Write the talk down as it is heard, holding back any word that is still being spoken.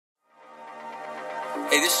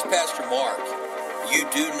Hey, this is Pastor Mark. You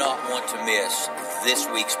do not want to miss this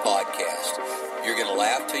week's podcast. You're going to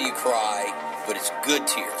laugh till you cry, but it's good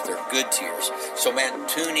tears. They're good tears. So, man,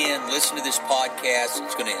 tune in, listen to this podcast.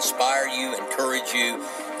 It's going to inspire you, encourage you,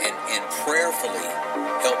 and prayerfully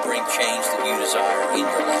help bring change that you desire in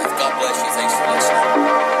your life. God bless you. Thanks for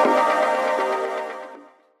listening.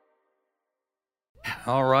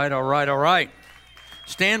 All right.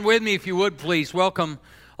 Stand with me if you would, please. Welcome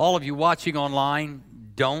all of you watching online.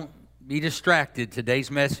 Don't be distracted.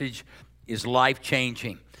 Today's message is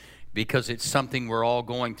life-changing because it's something we're all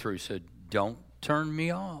going through. So don't turn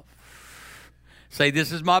me off. Say,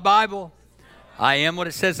 this is my Bible. I am what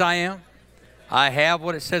it says I am. I have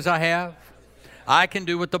what it says I have. I can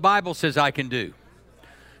do what the Bible says I can do.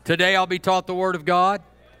 Today I'll be taught the Word of God,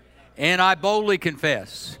 and I boldly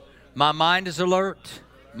confess. My mind is alert.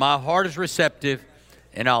 My heart is receptive,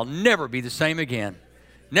 and I'll never be the same again.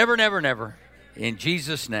 Never, never, never. In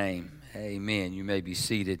Jesus' name, amen. You may be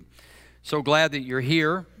seated. So glad that you're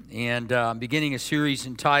here, and I'm beginning a series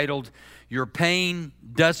entitled, Your Pain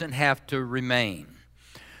Doesn't Have to Remain.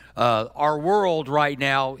 Our world right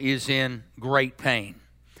now is in great pain.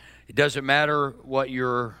 It doesn't matter what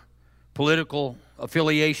your political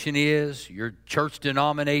affiliation is, your church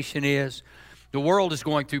denomination is. The world is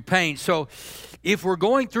going through pain. So if we're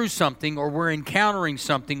going through something or we're encountering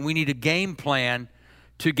something, we need a game plan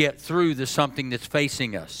to get through the something that's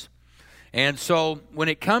facing us. And so when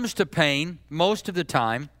it comes to pain, most of the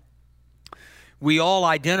time, we all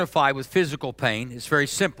identify with physical pain. It's very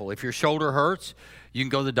simple. If your shoulder hurts, you can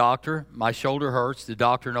go to the doctor. My shoulder hurts. The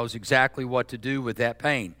doctor knows exactly what to do with that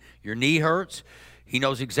pain. Your knee hurts. He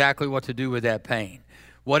knows exactly what to do with that pain.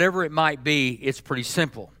 Whatever it might be, it's pretty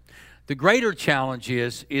simple. The greater challenge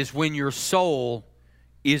is when your soul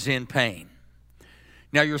is in pain.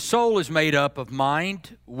 Now, your soul is made up of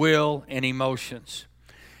mind, will, and emotions.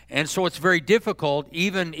 And so it's very difficult,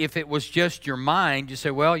 even if it was just your mind, you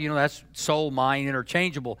say, well, that's soul, mind,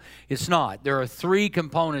 interchangeable. It's not. There are three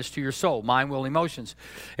components to your soul, mind, will, emotions.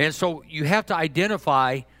 And so you have to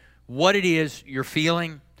identify what it is you're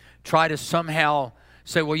feeling. Try to somehow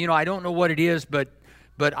say, well, I don't know what it is, but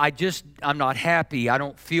I'm not happy. I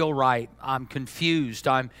don't feel right. I'm confused.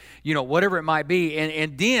 Whatever it might be.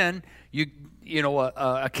 And then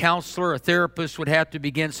a counselor, a therapist would have to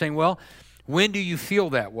begin saying, well, when do you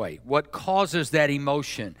feel that way? What causes that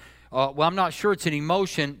emotion? Well, I'm not sure it's an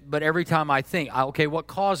emotion, but every time I think, okay, what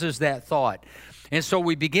causes that thought? And so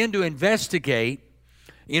we begin to investigate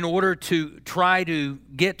in order to try to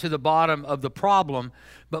get to the bottom of the problem.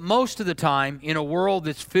 But most of the time, in a world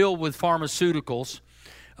that's filled with pharmaceuticals,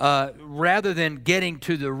 rather than getting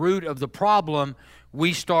to the root of the problem,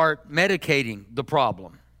 we start medicating the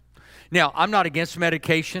problem. Now, I'm not against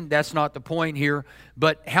medication. That's not the point here.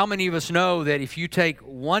 But how many of us know that if you take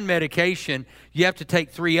one medication, you have to take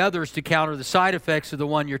three others to counter the side effects of the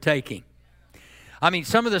one you're taking? I mean,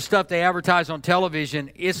 some of the stuff they advertise on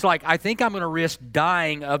television, it's like, I think I'm going to risk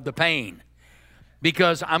dying of the pain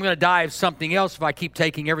because I'm going to die of something else if I keep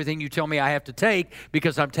taking everything you tell me I have to take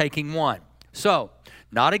because I'm taking one. So,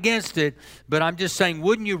 not against it, but I'm just saying,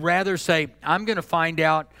 wouldn't you rather say, I'm going to find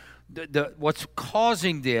out what's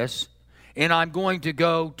causing this, and I'm going to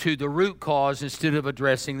go to the root cause instead of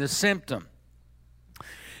addressing the symptom.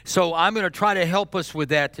 So I'm going to try to help us with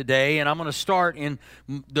that today, and I'm going to start in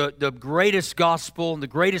the greatest gospel and the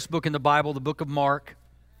greatest book in the Bible, the book of Mark,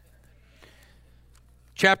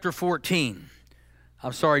 chapter 14.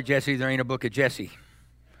 I'm sorry, Jesse, there ain't a book of Jesse.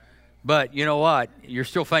 But you know what? You're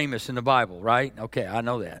still famous in the Bible, right? Okay, I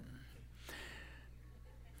know that.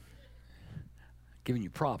 Giving you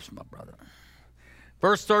props, my brother.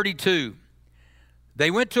 Verse 32, they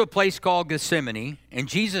went to a place called Gethsemane, and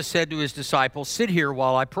Jesus said to his disciples, sit here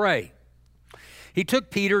while I pray. He took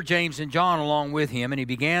Peter, James, and John along with him, and he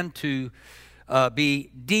began to be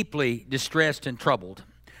deeply distressed and troubled.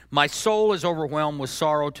 My soul is overwhelmed with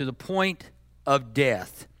sorrow to the point of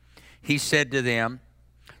death. He said to them,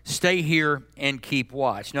 stay here and keep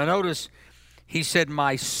watch. Now notice, he said,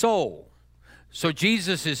 my soul. So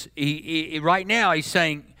Jesus is, right now he's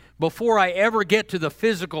saying, before I ever get to the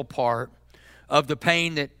physical part of the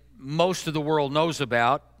pain that most of the world knows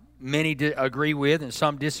about, many agree with and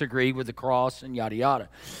some disagree with the cross and yada yada.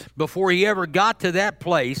 Before he ever got to that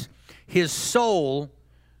place, his soul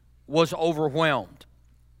was overwhelmed.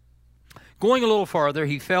 Going a little farther,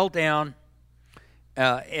 he fell down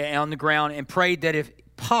on the ground and prayed that if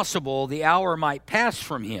possible, the hour might pass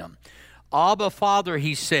from him. Abba, Father,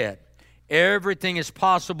 he said, everything is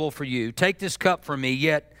possible for you. Take this cup from me,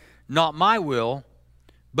 yet not my will,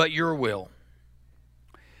 but your will.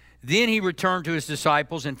 Then he returned to his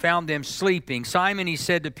disciples and found them sleeping. Simon, he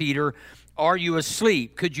said to Peter, are you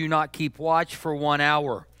asleep? Could you not keep watch for 1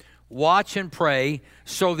 hour? Watch and pray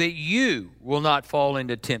so that you will not fall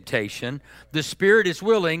into temptation. The spirit is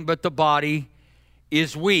willing, but the body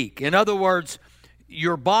is weak. In other words,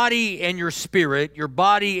 your body and your spirit, your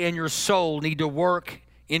body and your soul need to work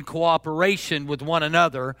in cooperation with one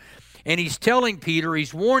another. And he's telling Peter,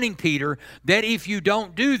 he's warning Peter that if you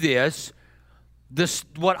don't do this,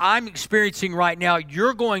 what I'm experiencing right now,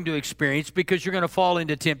 you're going to experience because you're going to fall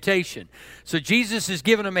into temptation. So Jesus is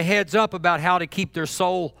giving them a heads up about how to keep their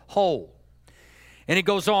soul whole. And it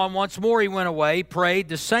goes on, once more he went away, prayed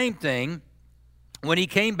the same thing. When he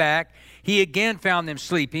came back, he again found them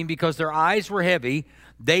sleeping because their eyes were heavy.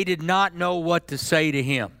 They did not know what to say to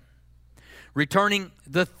him. Returning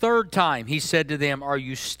the third time, he said to them, are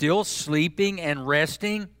you still sleeping and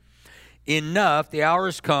resting? Enough, the hour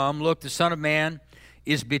has come. Look, the Son of Man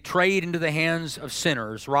is betrayed into the hands of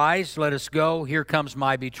sinners. Rise, let us go. Here comes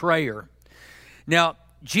my betrayer. Now,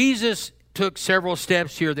 Jesus took several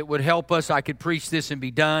steps here that would help us. I could preach this and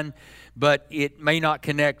be done, but it may not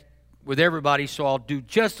connect with everybody, so I'll do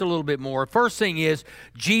just a little bit more. First thing is,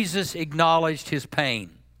 Jesus acknowledged his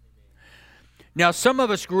pain. Now, some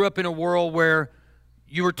of us grew up in a world where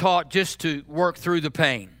you were taught just to work through the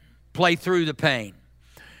pain, play through the pain.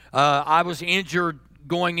 I was injured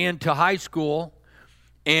going into high school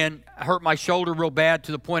and hurt my shoulder real bad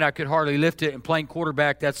to the point I could hardly lift it. And playing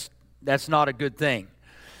quarterback, that's not a good thing.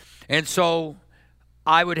 And so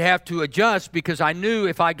I would have to adjust because I knew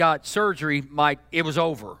if I got surgery, it was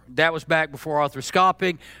over. That was back before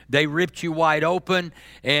arthroscopic. They ripped you wide open,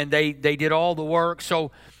 and they did all the work.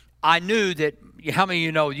 So I knew that. How many of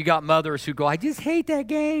you know you got mothers who go, I just hate that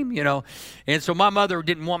game, you know. And so my mother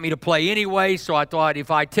didn't want me to play anyway, so I thought if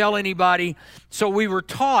I tell anybody. So we were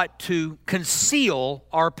taught to conceal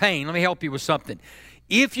our pain. Let me help you with something.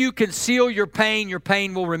 If you conceal your pain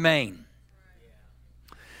will remain.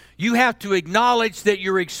 You have to acknowledge that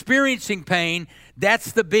you're experiencing pain.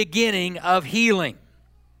 That's the beginning of healing.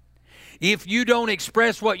 If you don't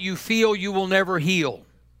express what you feel, you will never heal.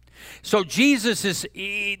 So this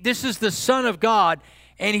is the Son of God,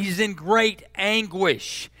 and he's in great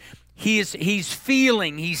anguish. He's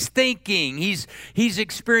feeling, he's thinking, he's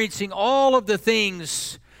experiencing all of the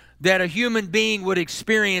things that a human being would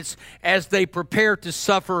experience as they prepare to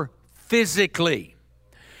suffer physically.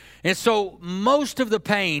 And so most of the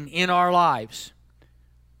pain in our lives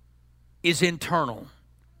is internal,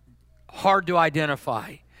 hard to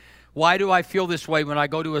identify. Why do I feel this way when I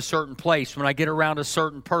go to a certain place, when I get around a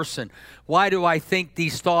certain person? Why do I think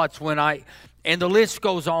these thoughts and the list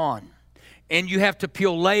goes on. And you have to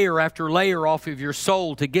peel layer after layer off of your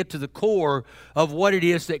soul to get to the core of what it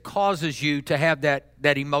is that causes you to have that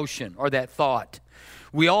emotion or that thought.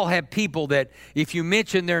 We all have people that if you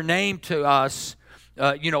mention their name to us,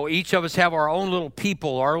 each of us have our own little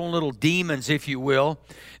people, our own little demons, if you will,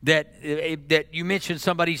 that you mention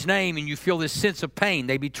somebody's name and you feel this sense of pain.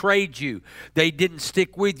 They betrayed you. They didn't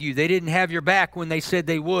stick with you. They didn't have your back when they said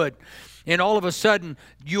they would. And all of a sudden,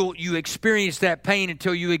 you experience that pain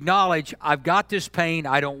until you acknowledge, I've got this pain.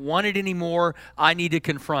 I don't want it anymore. I need to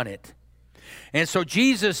confront it. And so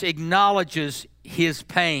Jesus acknowledges his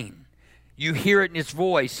pain. You hear it in his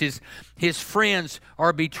voice. His friends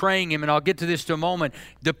are betraying him, and I'll get to this in a moment.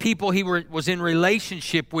 The people he was in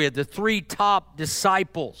relationship with, the 3 top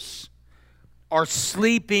disciples, are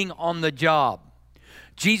sleeping on the job.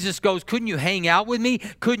 Jesus goes, couldn't you hang out with me?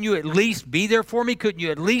 Couldn't you at least be there for me? Couldn't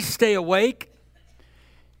you at least stay awake?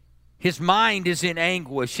 His mind is in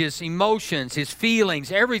anguish, his emotions, his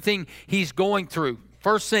feelings, everything he's going through.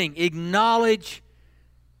 First thing, acknowledge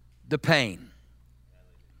the pain.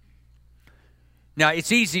 Now,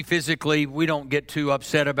 it's easy physically. We don't get too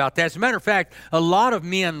upset about that. As a matter of fact, a lot of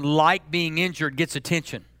men like being injured gets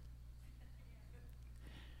attention.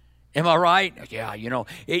 Am I right? Yeah,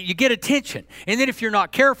 you get attention. And then if you're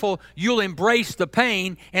not careful, you'll embrace the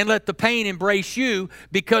pain and let the pain embrace you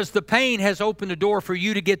because the pain has opened the door for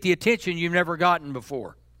you to get the attention you've never gotten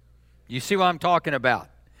before. You see what I'm talking about?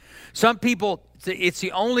 Some people, it's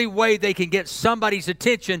the only way they can get somebody's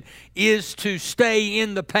attention is to stay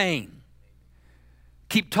in the pain.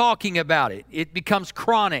 Keep talking about it. It becomes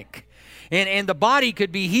chronic. And the body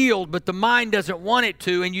could be healed, but the mind doesn't want it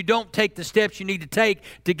to, and you don't take the steps you need to take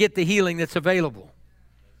to get the healing that's available.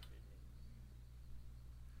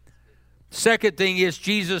 Second thing is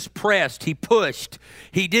Jesus pressed. He pushed.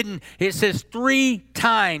 He didn't. It says 3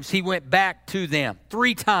 times he went back to them.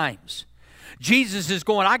 3 times. Jesus is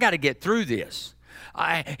going, I got to get through this.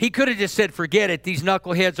 He could have just said, forget it. These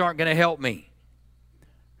knuckleheads aren't going to help me.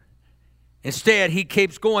 Instead, he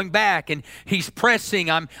keeps going back and he's pressing.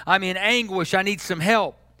 I'm in anguish. I need some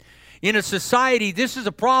help. In a society, this is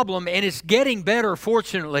a problem, and it's getting better,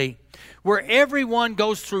 fortunately, where everyone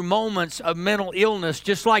goes through moments of mental illness,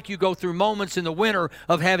 just like you go through moments in the winter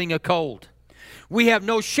of having a cold. We have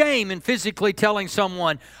no shame in physically telling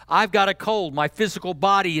someone, I've got a cold. My physical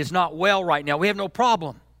body is not well right now. We have no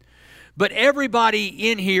problem. But everybody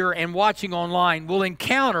in here and watching online will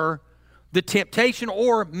encounter the temptation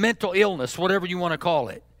or mental illness, whatever you want to call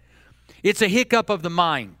it. It's a hiccup of the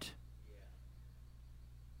mind.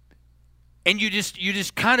 And you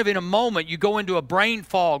just kind of in a moment, you go into a brain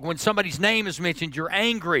fog. When somebody's name is mentioned, you're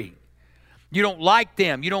angry. You don't like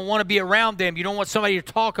them. You don't want to be around them. You don't want somebody to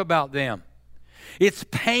talk about them. It's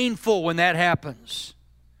painful when that happens.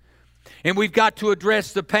 And we've got to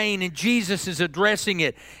address the pain, and Jesus is addressing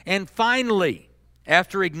it. And finally,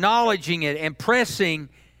 after acknowledging it and pressing,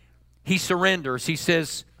 he surrenders. He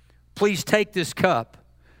says, please take this cup,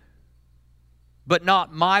 but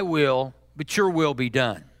not my will, but your will be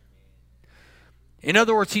done. In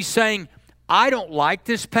other words, he's saying, I don't like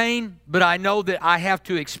this pain, but I know that I have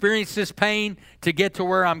to experience this pain to get to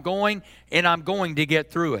where I'm going, and I'm going to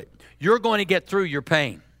get through it. You're going to get through your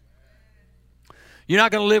pain. You're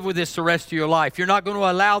not going to live with this the rest of your life. You're not going to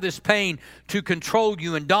allow this pain to control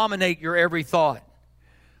you and dominate your every thought.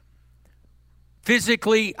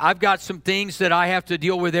 Physically, I've got some things that I have to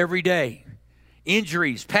deal with every day.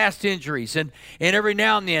 Injuries, past injuries, and every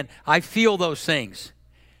now and then I feel those things.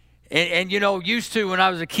 And you know, used to when I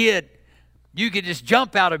was a kid, you could just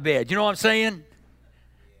jump out of bed. You know what I'm saying?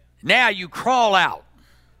 Now you crawl out.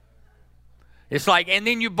 It's like, and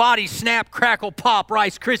then your body snap, crackle, pop,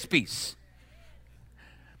 Rice Krispies.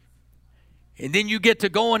 And then you get to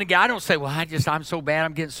going again. I don't say, well, I'm so bad,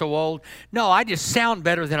 I'm getting so old. No, I just sound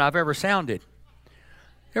better than I've ever sounded.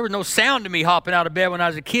 There was no sound to me hopping out of bed when I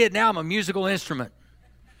was a kid. Now I'm a musical instrument.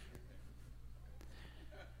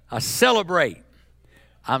 I celebrate.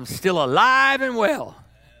 I'm still alive and well.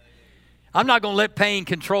 I'm not going to let pain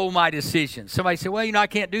control my decisions. Somebody say, well, I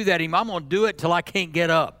can't do that anymore. I'm going to do it till I can't get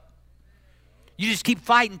up. You just keep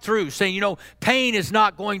fighting through, saying, pain is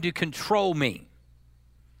not going to control me.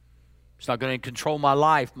 It's not going to control my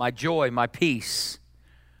life, my joy, my peace.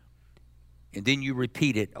 And then you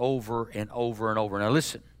repeat it over and over and over. Now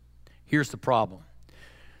listen, here's the problem.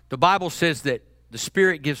 The Bible says that the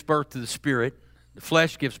Spirit gives birth to the Spirit, the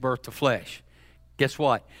flesh gives birth to flesh. Guess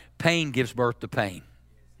what? Pain gives birth to pain.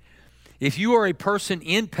 If you are a person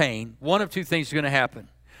in pain, one of two things is going to happen.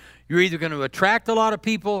 You're either going to attract a lot of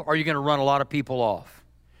people or you're going to run a lot of people off.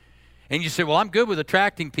 And you say, well, I'm good with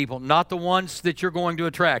attracting people. Not the ones that you're going to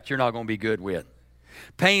attract, you're not going to be good with.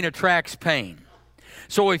 Pain attracts pain.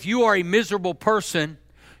 So if you are a miserable person,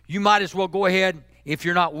 you might as well go ahead, if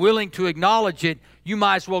you're not willing to acknowledge it, you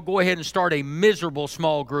might as well go ahead and start a miserable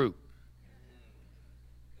small group.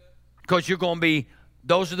 Because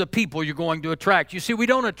those are the people you're going to attract. You see, we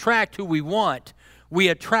don't attract who we want. We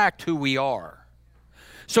attract who we are.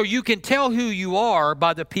 So you can tell who you are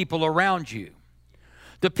by the people around you.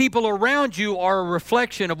 The people around you are a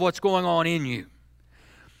reflection of what's going on in you.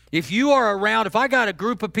 If I got a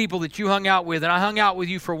group of people that you hung out with and I hung out with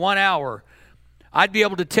you for 1 hour, I'd be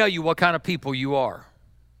able to tell you what kind of people you are.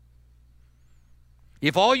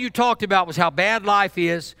 If all you talked about was how bad life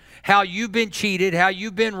is, how you've been cheated, how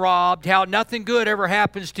you've been robbed, how nothing good ever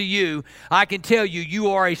happens to you, I can tell you,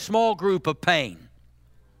 you are a small group of pain.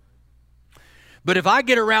 But if I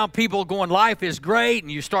get around people going, life is great,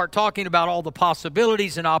 and you start talking about all the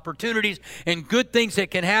possibilities and opportunities and good things that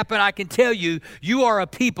can happen, I can tell you, you are a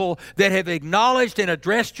people that have acknowledged and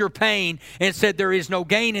addressed your pain and said there is no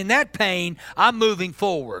gain in that pain. I'm moving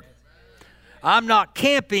forward. I'm not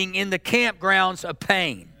camping in the campgrounds of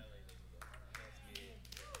pain.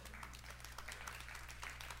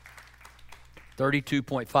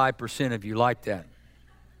 .5% of you like that.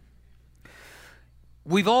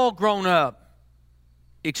 We've all grown up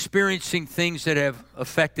experiencing things that have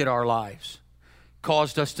affected our lives,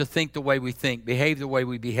 caused us to think the way we think, behave the way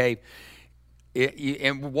we behave,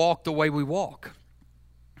 and walk the way we walk,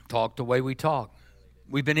 talk the way we talk.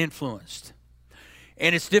 We've been influenced.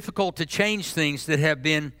 And it's difficult to change things that have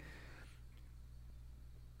been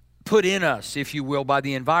put in us, if you will, by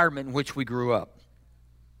the environment in which we grew up.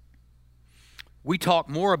 We talk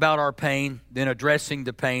more about our pain than addressing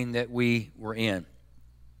the pain that we were in.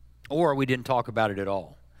 Or we didn't talk about it at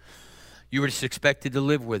all. You were just expected to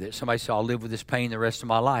live with it. Somebody said, I'll live with this pain the rest of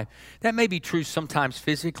my life. That may be true sometimes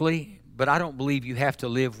physically, but I don't believe you have to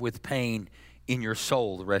live with pain in your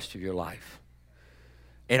soul the rest of your life.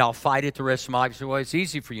 And I'll fight it the rest of my life. You say, well, it's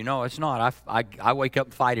easy for you. No, it's not. I wake up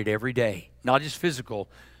and fight it every day. Not just physical,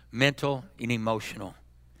 mental and emotional,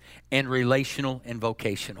 and relational and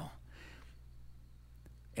vocational.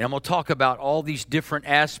 And I'm going to talk about all these different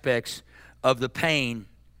aspects of the pain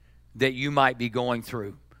that you might be going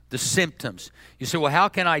through, the symptoms. You say, well, how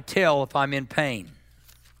can I tell if I'm in pain?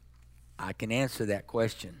 I can answer that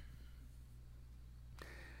question.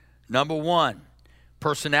 Number one,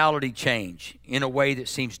 personality change in a way that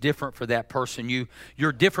seems different for that person. You're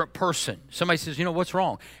a different person. Somebody says, what's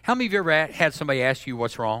wrong? How many of you ever had somebody ask you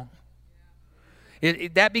what's wrong?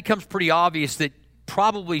 That becomes pretty obvious that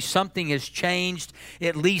probably something has changed.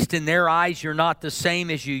 At least in their eyes, you're not the same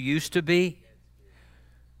as you used to be.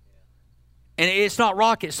 And it's not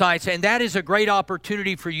rocket science. And that is a great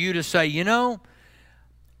opportunity for you to say,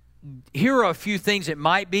 here are a few things it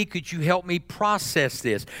might be. Could you help me process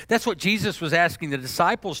this? That's what Jesus was asking the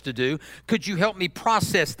disciples to do. Could you help me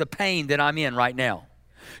process the pain that I'm in right now?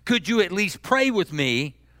 Could you at least pray with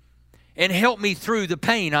me and help me through the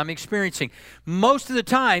pain I'm experiencing? Most of the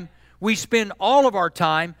time, we spend all of our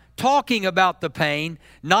time talking about the pain,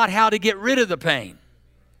 not how to get rid of the pain.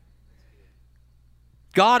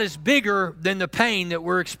 God is bigger than the pain that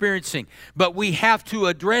we're experiencing, but we have to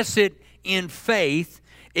address it in faith,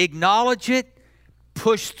 acknowledge it,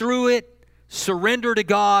 push through it, surrender to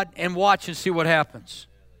God, and watch and see what happens.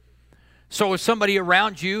 So if somebody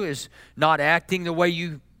around you is not acting the way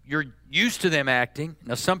you're used to them acting,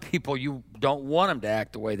 now some people you don't want them to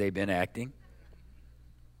act the way they've been acting.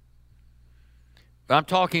 But I'm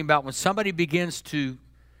talking about when somebody begins to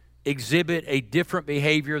exhibit a different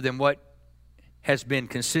behavior than what has been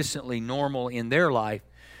consistently normal in their life,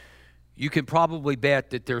 you can probably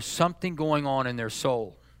bet that there's something going on in their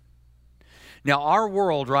soul. Now, our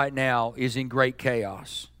world right now is in great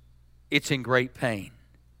chaos. It's in great pain.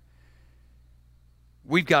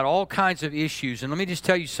 We've got all kinds of issues. And let me just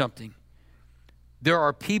tell you something. There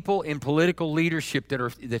are people in political leadership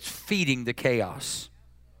that's feeding the chaos.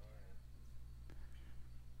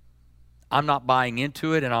 I'm not buying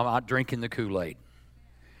into it, and I'm not drinking the Kool-Aid.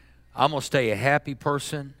 I'm going to stay a happy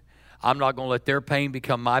person. I'm not going to let their pain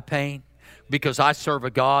become my pain, because I serve a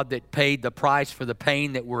God that paid the price for the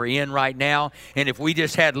pain that we're in right now. And if we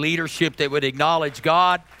just had leadership that would acknowledge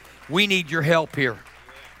God, we need your help here.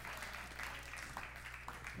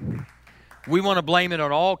 We want to blame it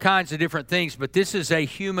on all kinds of different things, but this is a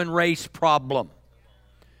human race problem,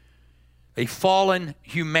 a fallen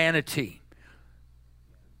humanity.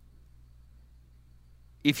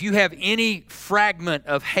 If you have any fragment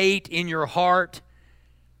of hate in your heart,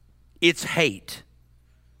 it's hate.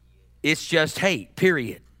 It's just hate,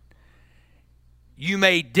 period. You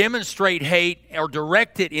may demonstrate hate or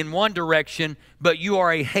direct it in one direction, but you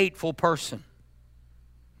are a hateful person.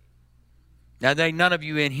 Now, there ain't none of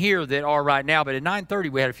you in here that are right now, but at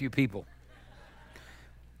 9:30 we had a few people.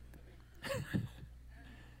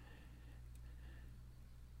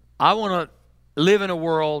 I want to live in a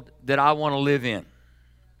world that I want to live in.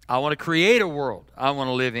 I want to create a world I want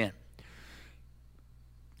to live in.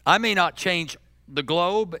 I may not change the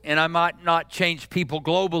globe, and I might not change people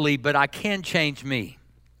globally, but I can change me.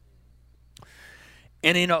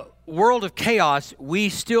 And in a world of chaos, we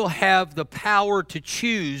still have the power to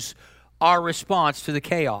choose our response to the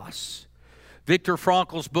chaos. Viktor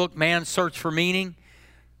Frankl's book, Man's Search for Meaning,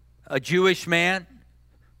 a Jewish man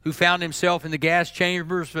who found himself in the gas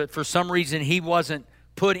chambers, but for some reason he wasn't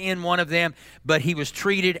put in one of them, but he was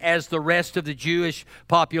treated as the rest of the Jewish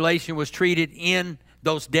population was treated in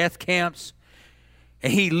those death camps.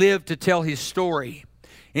 And he lived to tell his story.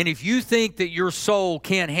 And if you think that your soul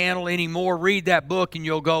can't handle any more, read that book and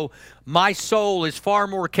you'll go, my soul is far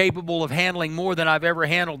more capable of handling more than I've ever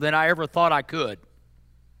handled than I ever thought I could,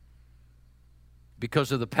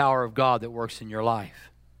 because of the power of God that works in your life.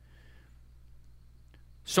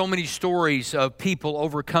 So many stories of people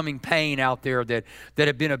overcoming pain out there that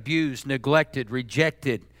have been abused, neglected,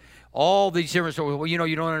 rejected. All these different stories. Well,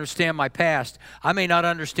 you don't understand my past. I may not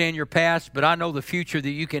understand your past, but I know the future that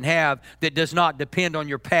you can have that does not depend on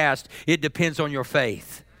your past. It depends on your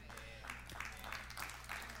faith.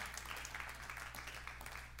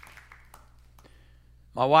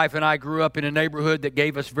 My wife and I grew up in a neighborhood that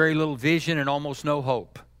gave us very little vision and almost no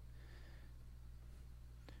hope.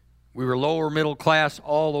 We were lower middle class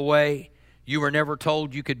all the way. You were never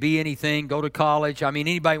told you could be anything, go to college. I mean,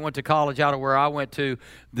 anybody who went to college out of where I went to,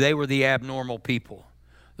 they were the abnormal people.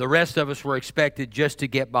 The rest of us were expected just to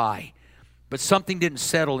get by. But something didn't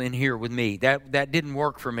settle in here with me. That didn't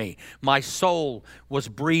work for me. My soul was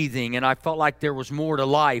breathing, and I felt like there was more to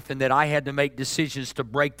life and that I had to make decisions to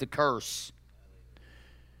break the curse.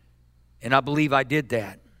 And I believe I did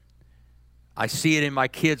that. I see it in my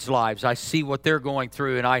kids' lives. I see what they're going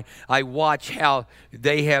through, and I watch how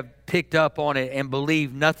they have picked up on it and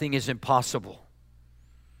believe nothing is impossible.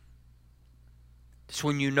 It's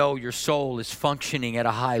when you know your soul is functioning at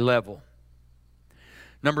a high level.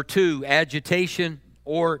 Number 2, agitation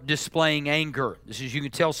or displaying anger. This is, you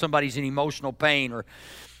can tell somebody's in emotional pain or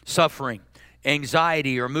suffering,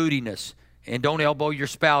 anxiety or moodiness. And don't elbow your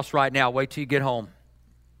spouse right now. Wait till you get home.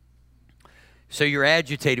 So you're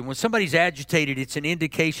agitated. When somebody's agitated, it's an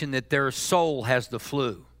indication that their soul has the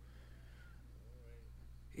flu.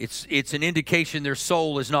 It's an indication their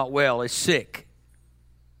soul is not well, it's sick.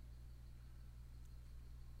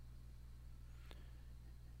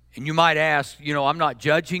 And you might ask, I'm not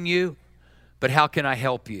judging you, but how can I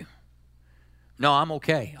help you? No, I'm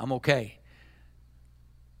okay. I'm okay.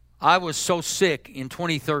 I was so sick in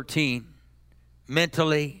 2013,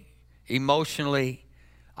 mentally, emotionally.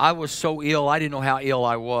 I was so ill, I didn't know how ill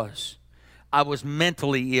I was. I was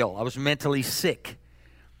mentally ill. I was mentally sick.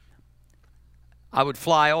 I would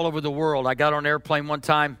fly all over the world. I got on an airplane one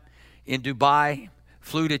time in Dubai,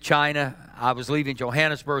 flew to China. I was leaving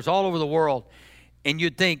Johannesburg, all over the world. And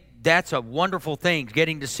you'd think that's a wonderful thing,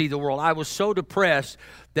 getting to see the world. I was so depressed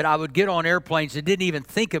that I would get on airplanes and didn't even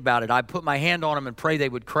think about it. I'd put my hand on them and pray they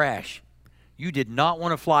would crash. You did not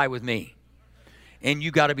want to fly with me. And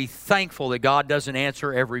you got to be thankful that God doesn't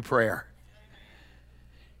answer every prayer.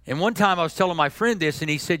 And one time I was telling my friend this, and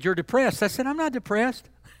he said, "You're depressed." I said, "I'm not depressed."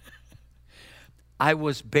 I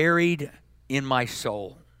was buried in my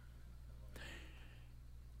soul.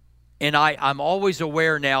 And I'm always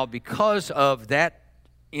aware now, because of that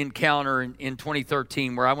encounter in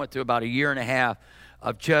 2013, where I went through about a year and a half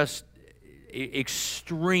of just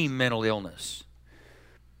extreme mental illness.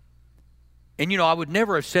 And, I would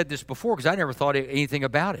never have said this before because I never thought anything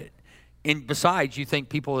about it. And besides, you think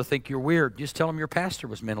people will think you're weird. Just tell them your pastor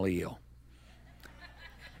was mentally ill.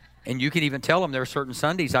 And you can even tell them there are certain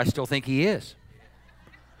Sundays I still think he is.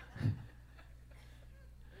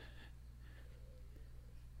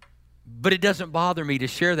 But it doesn't bother me to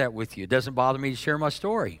share that with you. It doesn't bother me to share my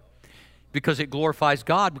story because it glorifies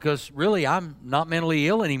God, because really I'm not mentally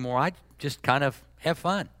ill anymore. I just kind of have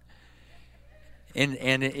fun. And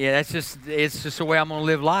it's just the way I'm going to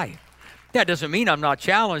live life. That doesn't mean I'm not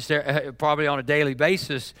challenged probably on a daily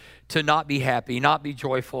basis to not be happy, not be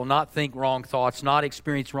joyful, not think wrong thoughts, not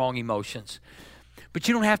experience wrong emotions. But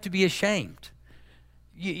you don't have to be ashamed.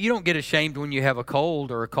 You don't get ashamed when you have a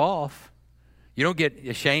cold or a cough. You don't get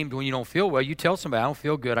ashamed when you don't feel well. You tell somebody, "I don't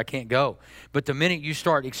feel good, I can't go." But the minute you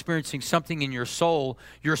start experiencing something in your soul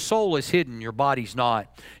is hidden, your body's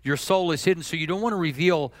not. Your soul is hidden, so you don't want to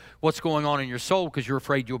reveal what's going on in your soul because you're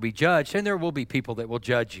afraid you'll be judged. And there will be people that will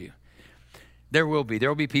judge you. There will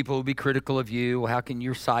be people who will be critical of you. Well, how can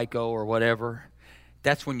you're psycho or whatever?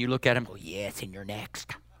 That's when you look at them and go, "Yes, and you're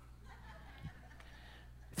next."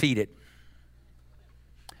 Feed it.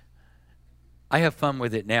 I have fun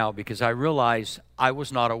with it now because I realize I was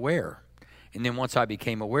not aware. And then once I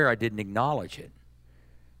became aware, I didn't acknowledge it.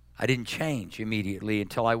 I didn't change immediately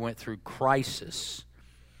until I went through crisis.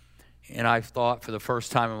 And I thought for the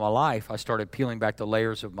first time in my life, I started peeling back the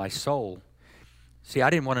layers of my soul. See, I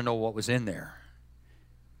didn't want to know what was in there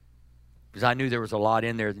because I knew there was a lot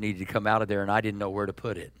in there that needed to come out of there, and I didn't know where to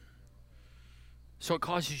put it. So it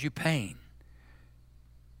causes you pain.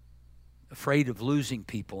 Afraid of losing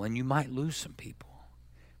people, and you might lose some people,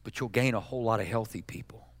 but you'll gain a whole lot of healthy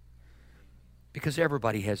people because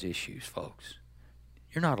everybody has issues, folks.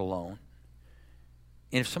 You're not alone.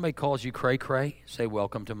 And if somebody calls you cray-cray, say,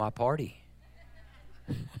 "Welcome to my party."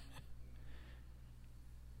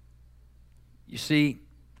 You see,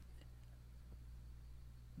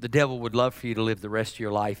 the devil would love for you to live the rest of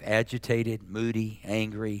your life agitated, moody,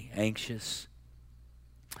 angry, anxious.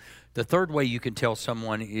 The third way you can tell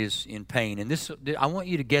someone is in pain, and this, I want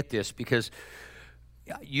you to get this because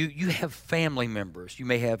you have family members. You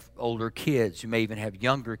may have older kids. You may even have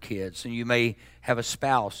younger kids, and you may have a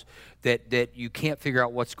spouse that you can't figure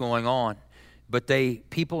out what's going on. But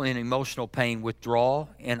people in emotional pain withdraw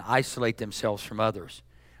and isolate themselves from others.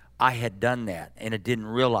 I had done that, and I didn't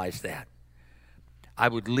realize that. I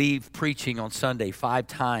would leave preaching on Sunday 5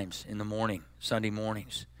 times in the morning, Sunday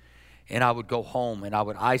mornings. And I would go home and I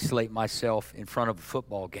would isolate myself in front of a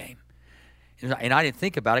football game. And I didn't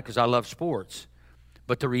think about it because I love sports.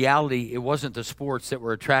 But the reality, it wasn't the sports that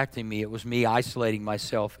were attracting me. It was me isolating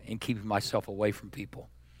myself and keeping myself away from people.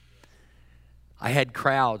 I had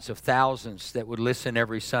crowds of thousands that would listen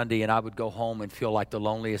every Sunday, and I would go home and feel like the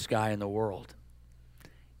loneliest guy in the world.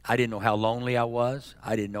 I didn't know how lonely I was.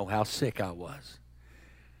 I didn't know how sick I was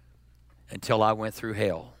until I went through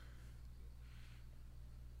hell.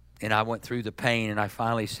 And I went through the pain, and I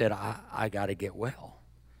finally said, I got to get well.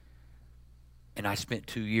 And I spent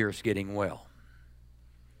 2 years getting well.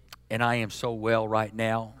 And I am so well right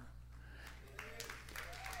now.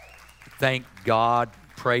 Thank God.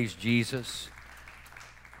 Praise Jesus.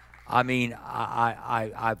 I mean,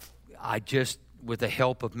 I just, with the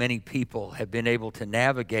help of many people, have been able to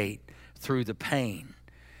navigate through the pain.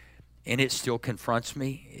 And it still confronts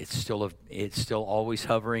me. It's still always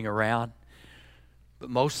hovering around. But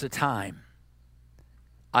most of the time,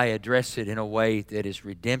 I address it in a way that is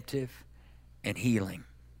redemptive and healing.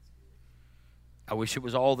 I wish it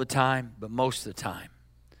was all the time, but most of the time.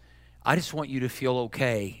 I just want you to feel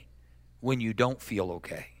okay when you don't feel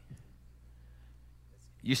okay.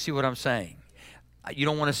 You see what I'm saying? You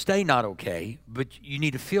don't want to stay not okay, but you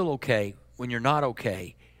need to feel okay when you're not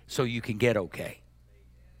okay so you can get okay.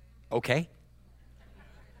 Okay?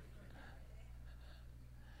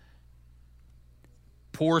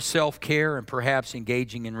 Poor self-care and perhaps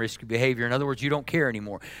engaging in risky behavior. In other words, you don't care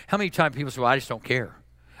anymore. How many times people say, well, I just don't care.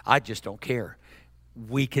 I just don't care.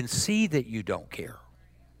 We can see that you don't care.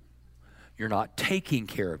 You're not taking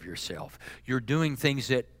care of yourself. You're doing things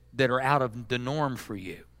that are out of the norm for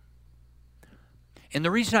you. And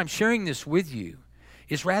the reason I'm sharing this with you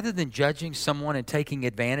is rather than judging someone and taking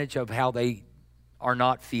advantage of how they are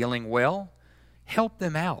not feeling well, help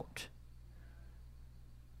them out.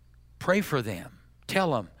 Pray for them.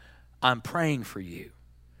 Tell them, I'm praying for you.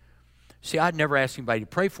 See, I'd never ask anybody to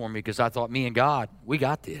pray for me because I thought me and God, we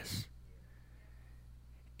got this.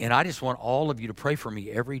 And I just want all of you to pray for me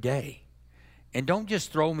every day. And don't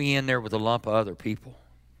just throw me in there with a lump of other people.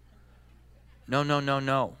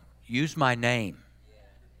 No. Use my name.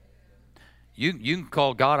 You can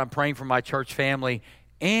call God, I'm praying for my church family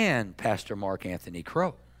and Pastor Mark Anthony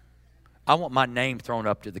Crow. I want my name thrown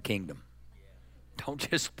up to the kingdom. Don't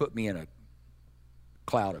just put me in a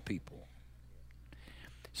cloud of people.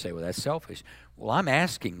 Say, well, that's selfish. Well, I'm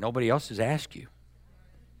asking. Nobody else has asked you.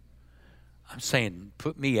 I'm saying,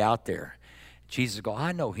 put me out there. Jesus go,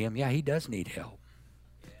 I know him. Yeah, he does need help.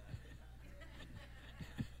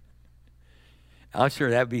 I'm sure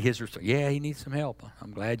that would be his response. Yeah, he needs some help.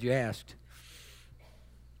 I'm glad you asked.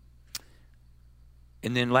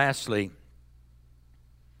 And then lastly,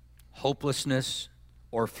 hopelessness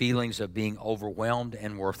or feelings of being overwhelmed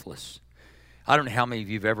and worthless. I don't know how many of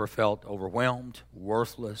you have ever felt overwhelmed,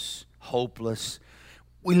 worthless, hopeless.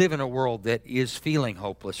 We live in a world that is feeling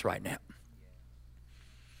hopeless right now.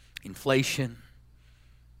 Inflation,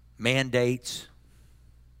 mandates.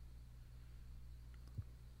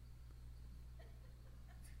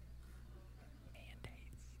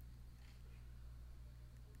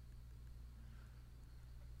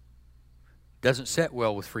 Doesn't set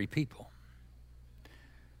well with free people.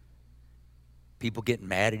 People getting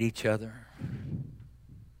mad at each other.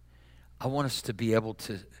 I want us to be able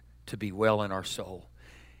to be well in our soul.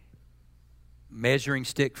 Measuring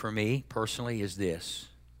stick for me personally is this.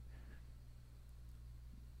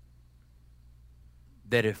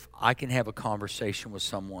 That if I can have a conversation with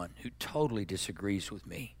someone who totally disagrees with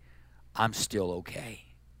me, I'm still okay.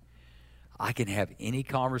 I can have any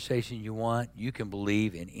conversation you want. You can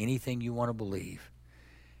believe in anything you want to believe.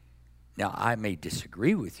 Now, I may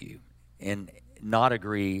disagree with you and not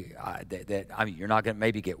agree that you're not going to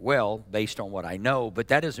maybe get well based on what I know, but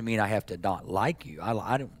that doesn't mean I have to not like you.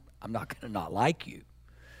 I'm not going to not like you.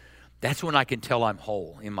 That's when I can tell I'm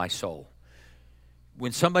whole in my soul.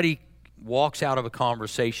 When somebody walks out of a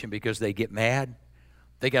conversation because they get mad,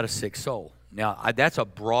 they got a sick soul. Now, that's a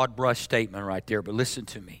broad brush statement right there, but listen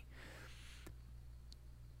to me.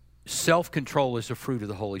 Self-control is a fruit of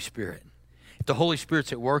the Holy Spirit. If the Holy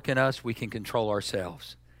Spirit's at work in us, we can control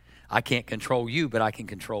ourselves. I can't control you, but I can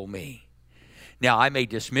control me. Now, I may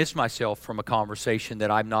dismiss myself from a conversation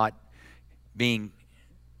that I'm not being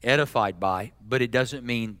edified by, but it doesn't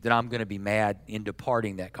mean that I'm going to be mad in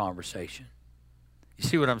departing that conversation. You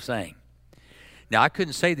see what I'm saying? Now, I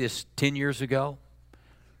couldn't say this 10 years ago.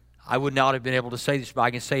 I would not have been able to say this, but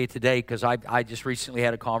I can say it today because I just recently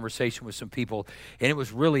had a conversation with some people, and it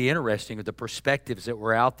was really interesting with the perspectives that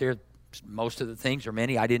were out there. Most of the things, or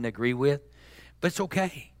many, I didn't agree with, but it's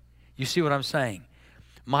okay. You see what I'm saying?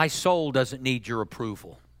 My soul doesn't need your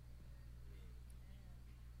approval.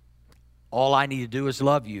 All I need to do is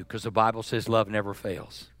love you because the Bible says love never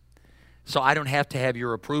fails. So I don't have to have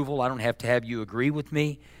your approval. I don't have to have you agree with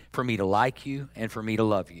me for me to like you and for me to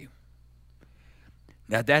love you.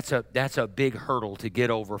 Now, that's a big hurdle to get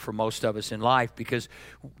over for most of us in life because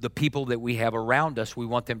the people that we have around us, we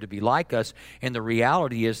want them to be like us. And the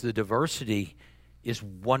reality is the diversity is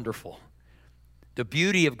wonderful. The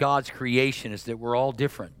beauty of God's creation is that we're all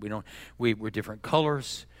different. We're different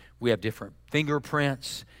colors. We have different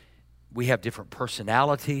fingerprints. We have different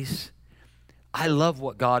personalities. I love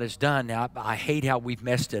what God has done. Now, I hate how we've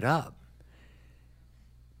messed it up.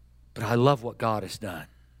 But I love what God has done.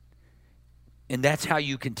 And that's how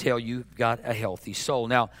you can tell you've got a healthy soul.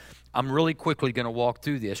 Now, I'm really quickly going to walk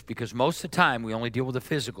through this because most of the time we only deal with the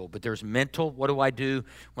physical, but there's mental. What do I do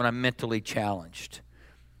when I'm mentally challenged?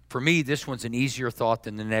 For me, this one's an easier thought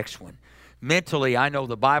than the next one. Mentally, I know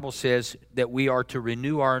the Bible says that we are to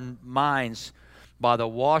renew our minds by the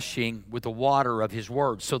washing with the water of His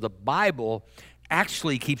Word. So the Bible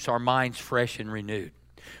actually keeps our minds fresh and renewed.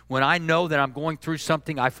 When I know that I'm going through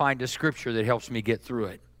something, I find a scripture that helps me get through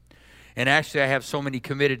it. And actually, I have so many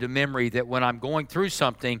committed to memory that when I'm going through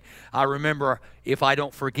something, I remember if I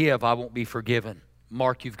don't forgive, I won't be forgiven.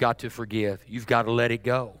 Mark, you've got to forgive. You've got to let it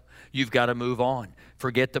go. You've got to move on.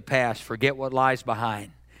 Forget the past. Forget what lies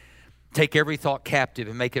behind. Take every thought captive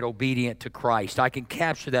and make it obedient to Christ. I can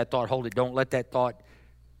capture that thought, hold it. Don't let that thought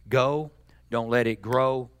go. Don't let it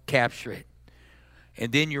grow. Capture it.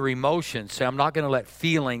 And then your emotions. Say, I'm not going to let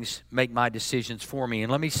feelings make my decisions for me.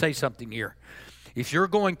 And let me say something here. If you're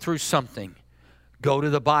going through something, go to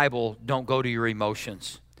the Bible. Don't go to your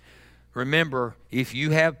emotions. Remember, if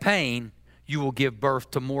you have pain, you will give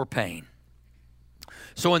birth to more pain.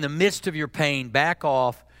 So in the midst of your pain, back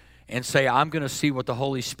off and say, I'm going to see what the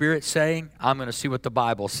Holy Spirit's saying. I'm going to see what the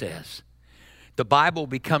Bible says. The Bible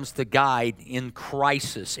becomes the guide in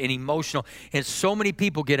crisis, in emotional. And so many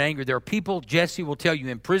people get angry. There are people, Jesse will tell you,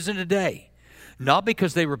 in prison today, not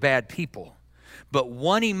because they were bad people, but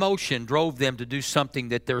one emotion drove them to do something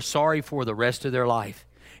that they're sorry for the rest of their life,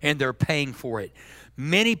 and they're paying for it.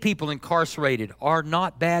 Many people incarcerated are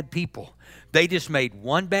not bad people. They just made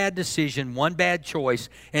one bad decision, one bad choice,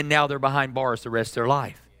 and now they're behind bars the rest of their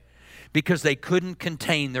life because they couldn't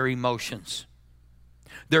contain their emotions.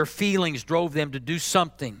 Their feelings drove them to do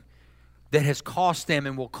something that has cost them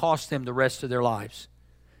and will cost them the rest of their lives.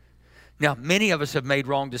 Now, many of us have made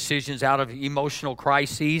wrong decisions out of emotional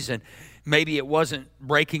crises, and maybe it wasn't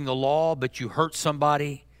breaking the law, but you hurt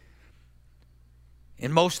somebody.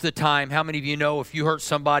 And most of the time, how many of you know if you hurt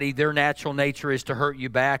somebody, their natural nature is to hurt you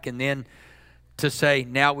back and then to say,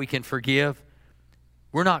 now we can forgive?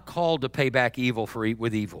 We're not called to pay back evil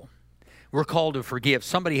with evil. We're called to forgive.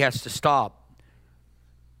 Somebody has to stop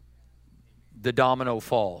the domino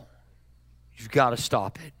fall. You've got to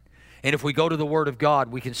stop it. And if we go to the Word of God,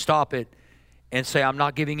 we can stop it and say, I'm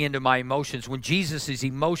not giving in to my emotions. When Jesus is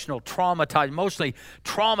emotionally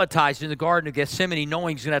traumatized in the Garden of Gethsemane,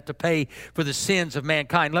 knowing He's going to have to pay for the sins of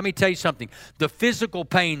mankind. Let me tell you something. The physical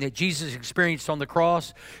pain that Jesus experienced on the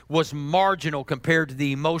cross was marginal compared to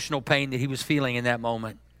the emotional pain that He was feeling in that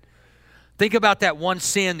moment. Think about that one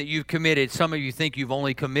sin that you've committed. Some of you think you've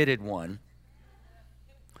only committed one.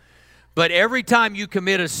 But every time you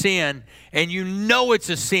commit a sin and you know it's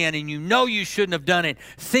a sin and you know you shouldn't have done it,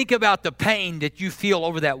 think about the pain that you feel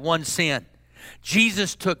over that one sin.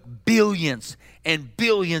 Jesus took billions and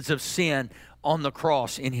billions of sin on the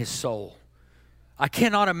cross in His soul. I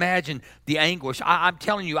cannot imagine the anguish. I'm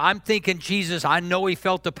telling you, I'm thinking Jesus, I know He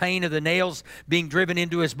felt the pain of the nails being driven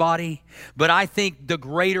into His body, but I think the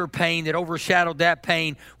greater pain that overshadowed that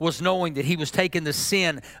pain was knowing that He was taking the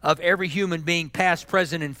sin of every human being, past,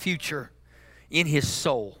 present, and future, in His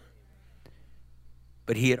soul.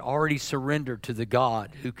 But He had already surrendered to the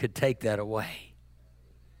God who could take that away.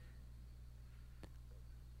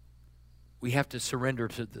 We have to surrender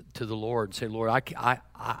to the Lord and say, Lord,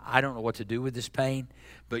 I don't know what to do with this pain,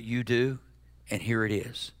 but You do, and here it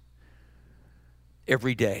is.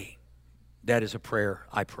 Every day, that is a prayer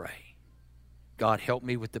I pray. God, help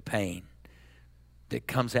me with the pain that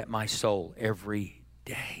comes at my soul every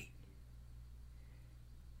day.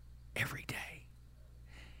 Every day.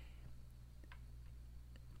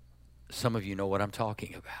 Some of you know what I'm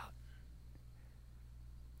talking about.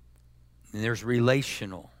 And there's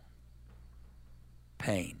relational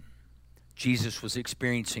pain. Jesus was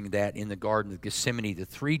experiencing that in the Garden of Gethsemane. The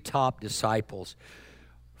three top disciples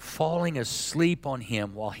falling asleep on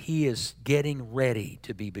Him while He is getting ready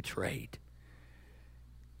to be betrayed.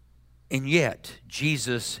 And yet,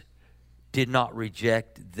 Jesus did not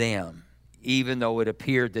reject them. Even though it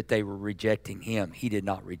appeared that they were rejecting Him, He did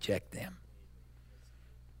not reject them.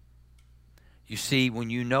 You see, when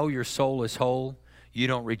you know your soul is whole, you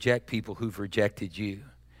don't reject people who've rejected you.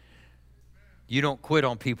 You don't quit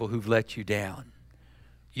on people who've let you down.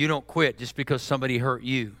 You don't quit just because somebody hurt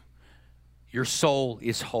you. Your soul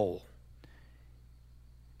is whole.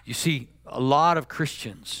 You see, a lot of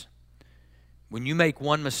Christians, when you make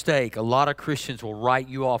one mistake, a lot of Christians will write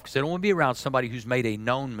you off because they don't want to be around somebody who's made a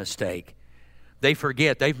known mistake. They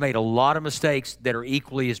forget they've made a lot of mistakes that are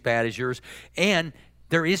equally as bad as yours. And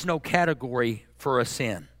there is no category for a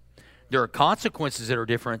sin. There are consequences that are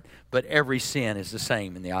different, but every sin is the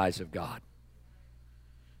same in the eyes of God.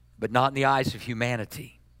 But not in the eyes of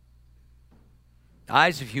humanity. The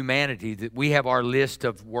eyes of humanity, that we have our list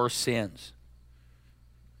of worst sins.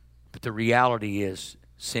 But the reality is,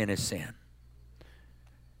 sin is sin.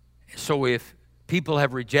 So if people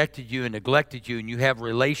have rejected you and neglected you and you have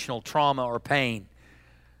relational trauma or pain,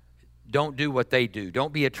 don't do what they do.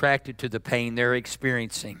 Don't be attracted to the pain they're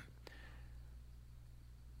experiencing.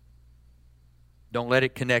 Don't let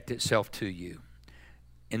it connect itself to you.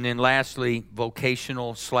 And then lastly,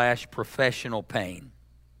 vocational/professional pain.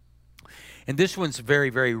 And this one's very,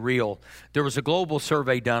 very real. There was a global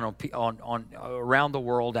survey done on around the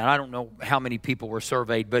world, and I don't know how many people were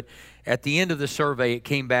surveyed, but at the end of the survey, it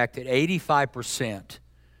came back that 85%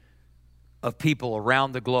 of people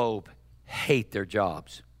around the globe hate their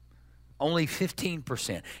jobs. Only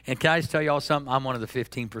 15%. And can I just tell y'all something? I'm one of the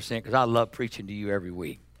 15% because I love preaching to you every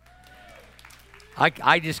week.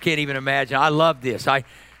 I just can't even imagine. I love this.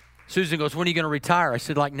 Susan goes, when are you going to retire? I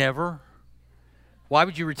said, like never. Why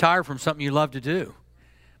would you retire from something you love to do?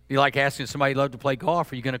 Be like asking somebody you love to play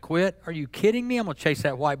golf, are you going to quit? Are you kidding me? I'm going to chase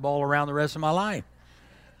that white ball around the rest of my life.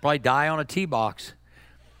 Probably die on a tee box.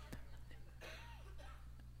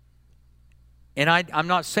 And I'm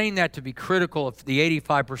not saying that to be critical of the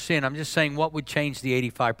 85%. I'm just saying what would change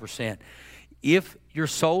the 85%. If your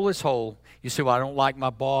soul is whole, you say, well, I don't like my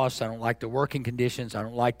boss. I don't like the working conditions. I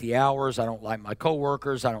don't like the hours. I don't like my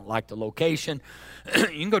coworkers. I don't like the location. You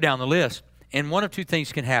can go down the list. And one of two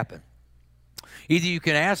things can happen. Either you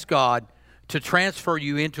can ask God to transfer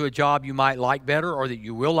you into a job you might like better or that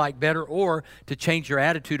you will like better, or to change your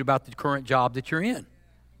attitude about the current job that you're in.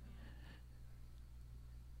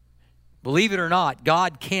 Believe it or not,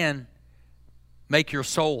 God can make your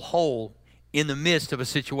soul whole in the midst of a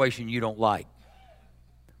situation you don't like.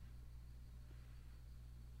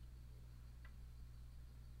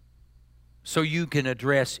 So you can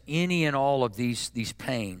address any and all of these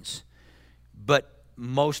pains, but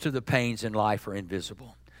most of the pains in life are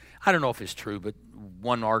invisible. I don't know if it's true, but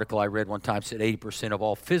one article I read one time said 80% of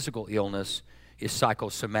all physical illness is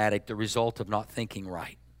psychosomatic, the result of not thinking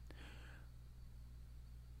right,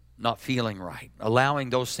 not feeling right, allowing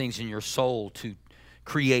those things in your soul to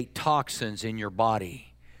create toxins in your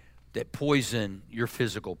body that poison your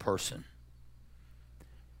physical person.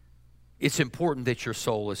 It's important that your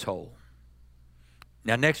soul is whole.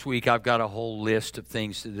 Now, next week, I've got a whole list of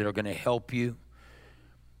things that are going to help you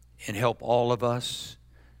and help all of us.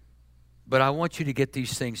 But I want you to get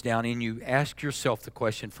these things down and you ask yourself the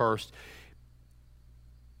question first,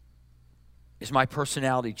 is my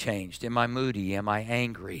personality changed? Am I moody? Am I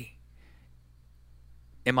angry?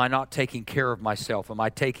 Am I not taking care of myself? Am I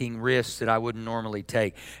taking risks that I wouldn't normally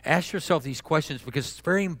take? Ask yourself these questions because it's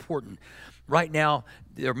very important. Right now,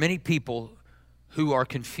 there are many people who are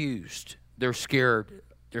confused. They're scared.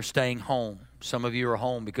 They're staying home. Some of you are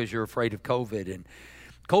home because you're afraid of COVID. And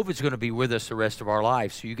COVID's going to be with us the rest of our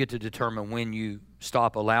lives. So you get to determine when you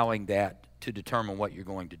stop allowing that to determine what you're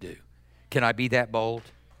going to do. Can I be that bold?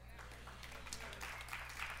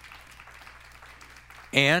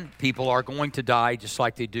 And people are going to die just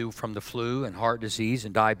like they do from the flu and heart disease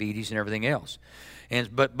and diabetes and everything else.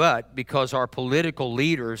 But because our political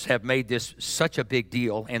leaders have made this such a big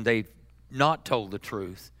deal and they've not told the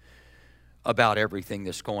truth about everything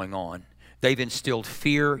that's going on, they've instilled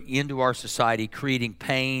fear into our society, creating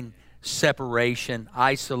pain, separation,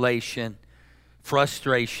 isolation,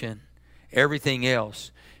 frustration, everything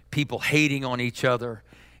else, people hating on each other.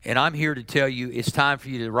 And I'm here to tell you it's time for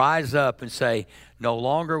you to rise up and say, no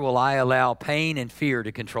longer will I allow pain and fear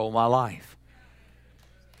to control my life.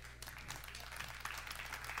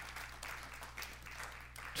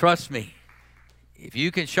 Trust me, if you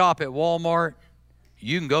can shop at Walmart,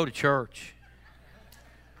 you can go to church.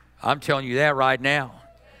 I'm telling you that right now.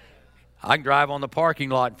 I can drive on the parking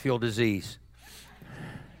lot and feel disease.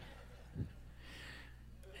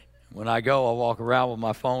 When I go, I walk around with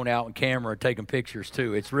my phone out and camera taking pictures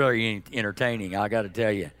too. It's really entertaining, I got to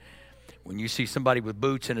tell you. When you see somebody with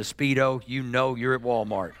boots and a Speedo, you know you're at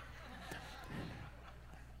Walmart.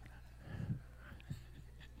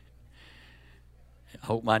 I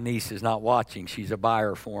hope my niece is not watching. She's a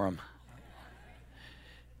buyer for them.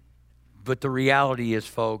 But the reality is,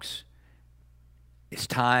 folks, it's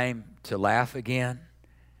time to laugh again.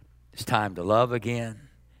 It's time to love again.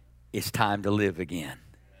 It's time to live again.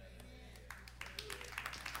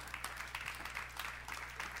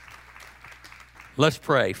 Let's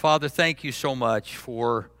pray. Father, thank you so much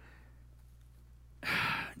for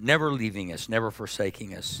never leaving us, never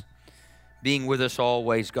forsaking us, being with us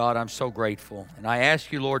always. God, I'm so grateful. And I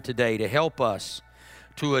ask you, Lord, today to help us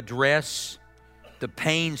to address the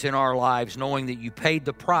pains in our lives, knowing that you paid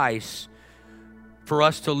the price for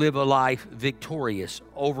us to live a life victorious,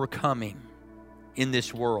 overcoming in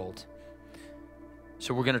this world.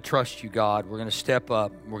 So we're going to trust you, God. We're going to step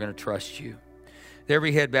up. We're going to trust you. With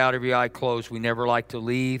every head bowed, every eye closed, we never like to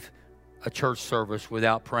leave a church service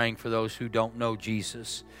without praying for those who don't know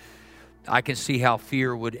Jesus. I can see how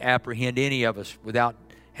fear would apprehend any of us without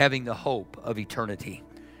having the hope of eternity.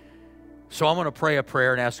 So I'm going to pray a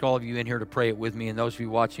prayer and ask all of you in here to pray it with me, and those of you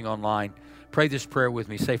watching online, pray this prayer with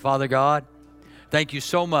me. Say, Father God, thank you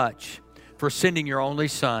so much for sending your only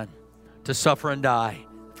Son to suffer and die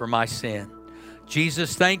for my sin.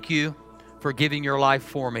 Jesus, thank you for giving your life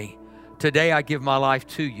for me. Today I give my life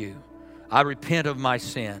to you. I repent of my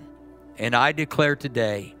sin, and I declare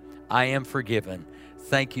today I am forgiven.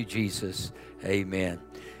 Thank you, Jesus. Amen.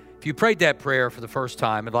 If you prayed that prayer for the first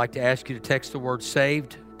time, I'd like to ask you to text the word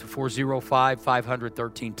SAVED to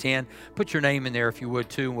 405-500-1310. Put your name in there if you would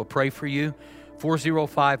too, and we'll pray for you.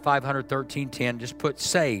 405-500-1310. Just put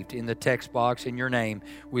SAVED in the text box in your name.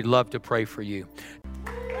 We'd love to pray for you.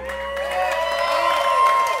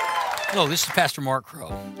 Hello, this is Pastor Mark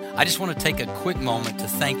Crow. I just want to take a quick moment to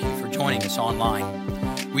thank you for joining us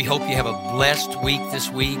online. We hope you have a blessed week this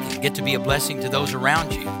week and get to be a blessing to those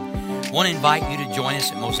around you. I want to invite you to join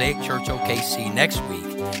us at Mosaic Church OKC next week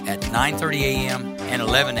at 9:30 a.m. and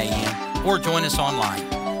 11 a.m. or join us online.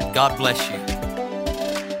 God bless you.